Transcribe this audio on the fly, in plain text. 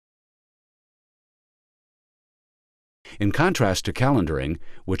In contrast to calendering,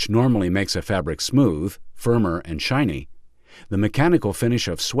 which normally makes a fabric smooth, firmer, and shiny, the mechanical finish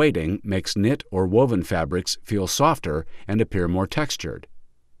of sueding makes knit or woven fabrics feel softer and appear more textured.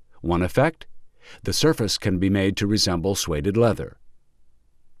 One effect? The surface can be made to resemble sueded leather.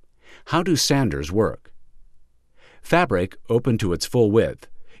 How do sanders work? Fabric, open to its full width,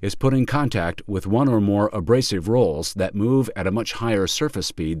 is put in contact with one or more abrasive rolls that move at a much higher surface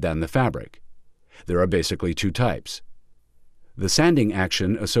speed than the fabric. There are basically two types. The sanding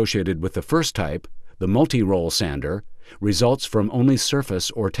action associated with the first type, the multi-roll sander, results from only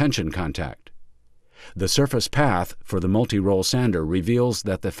surface or tension contact. The surface path for the multi-roll sander reveals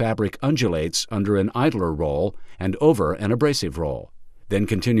that the fabric undulates under an idler roll and over an abrasive roll, then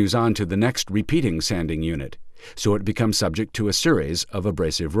continues on to the next repeating sanding unit, so it becomes subject to a series of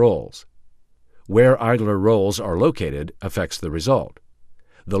abrasive rolls. Where idler rolls are located affects the result.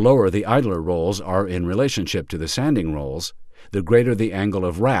 The lower the idler rolls are in relationship to the sanding rolls, the greater the angle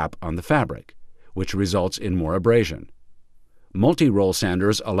of wrap on the fabric, which results in more abrasion. Multi-roll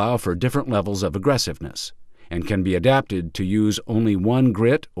sanders allow for different levels of aggressiveness and can be adapted to use only one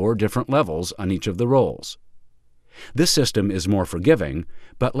grit or different levels on each of the rolls. This system is more forgiving,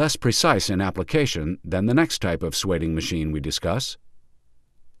 but less precise in application than the next type of sueding machine we discuss.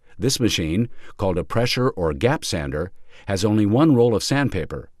 This machine, called a pressure or gap sander, has only one roll of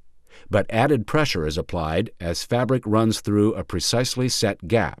sandpaper, but added pressure is applied as fabric runs through a precisely set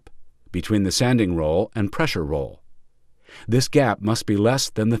gap between the sanding roll and pressure roll. This gap must be less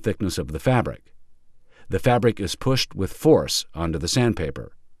than the thickness of the fabric. The fabric is pushed with force onto the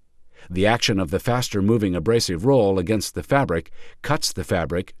sandpaper. The action of the faster-moving abrasive roll against the fabric cuts the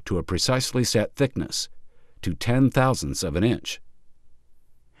fabric to a precisely set thickness, to 10/1000ths of an inch.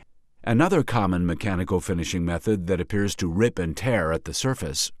 Another common mechanical finishing method that appears to rip and tear at the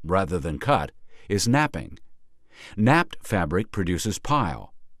surface rather than cut is napping. Napped fabric produces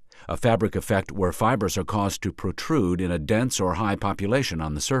pile, a fabric effect where fibers are caused to protrude in a dense or high population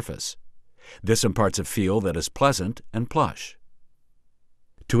on the surface. This imparts a feel that is pleasant and plush.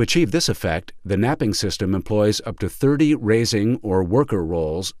 To achieve this effect, the napping system employs up to 30 raising or worker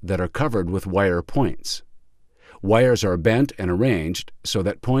rolls that are covered with wire points. Wires are bent and arranged so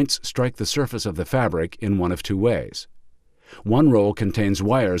that points strike the surface of the fabric in one of two ways. One roll contains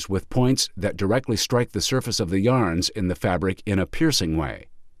wires with points that directly strike the surface of the yarns in the fabric in a piercing way.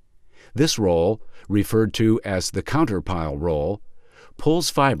 This roll, referred to as the counterpile roll,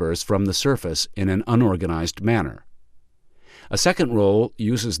 pulls fibers from the surface in an unorganized manner. A second roll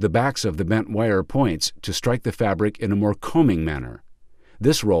uses the backs of the bent wire points to strike the fabric in a more combing manner.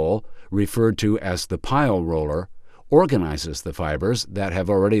 This roll, referred to as the pile roller, organizes the fibers that have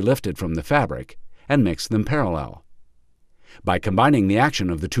already lifted from the fabric and makes them parallel. By combining the action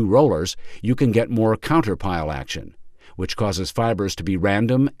of the two rollers, you can get more counterpile action, which causes fibers to be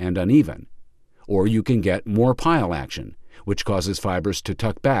random and uneven, or you can get more pile action, which causes fibers to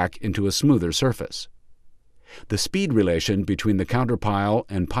tuck back into a smoother surface. The speed relation between the counterpile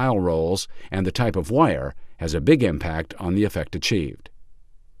and pile rolls and the type of wire has a big impact on the effect achieved.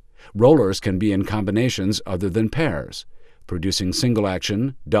 Rollers can be in combinations other than pairs, producing single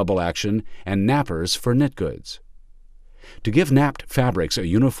action, double action, and nappers for knit goods. To give napped fabrics a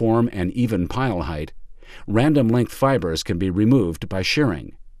uniform and even pile height, random length fibers can be removed by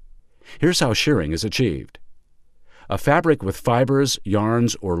shearing. Here's how shearing is achieved. A fabric with fibers,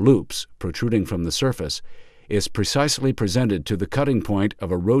 yarns, or loops protruding from the surface is precisely presented to the cutting point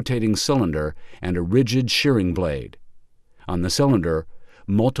of a rotating cylinder and a rigid shearing blade. On the cylinder,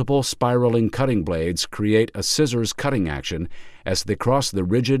 multiple spiraling cutting blades create a scissors cutting action as they cross the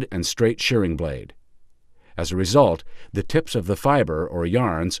rigid and straight shearing blade. As a result, the tips of the fiber or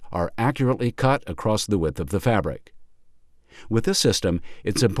yarns are accurately cut across the width of the fabric. With this system,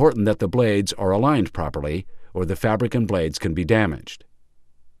 it's important that the blades are aligned properly, or the fabric and blades can be damaged.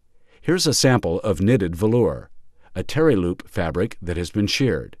 Here's a sample of knitted velour, a terry loop fabric that has been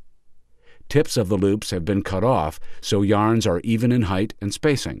sheared. Tips of the loops have been cut off so yarns are even in height and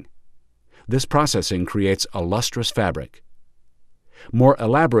spacing. This processing creates a lustrous fabric. More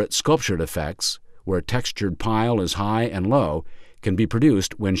elaborate sculptured effects, where textured pile is high and low, can be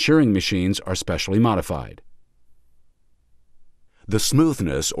produced when shearing machines are specially modified. The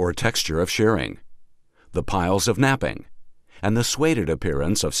smoothness or texture of shearing, the piles of napping, and the sueded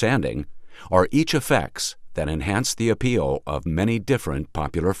appearance of sanding are each effects that enhance the appeal of many different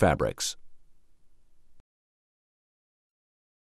popular fabrics.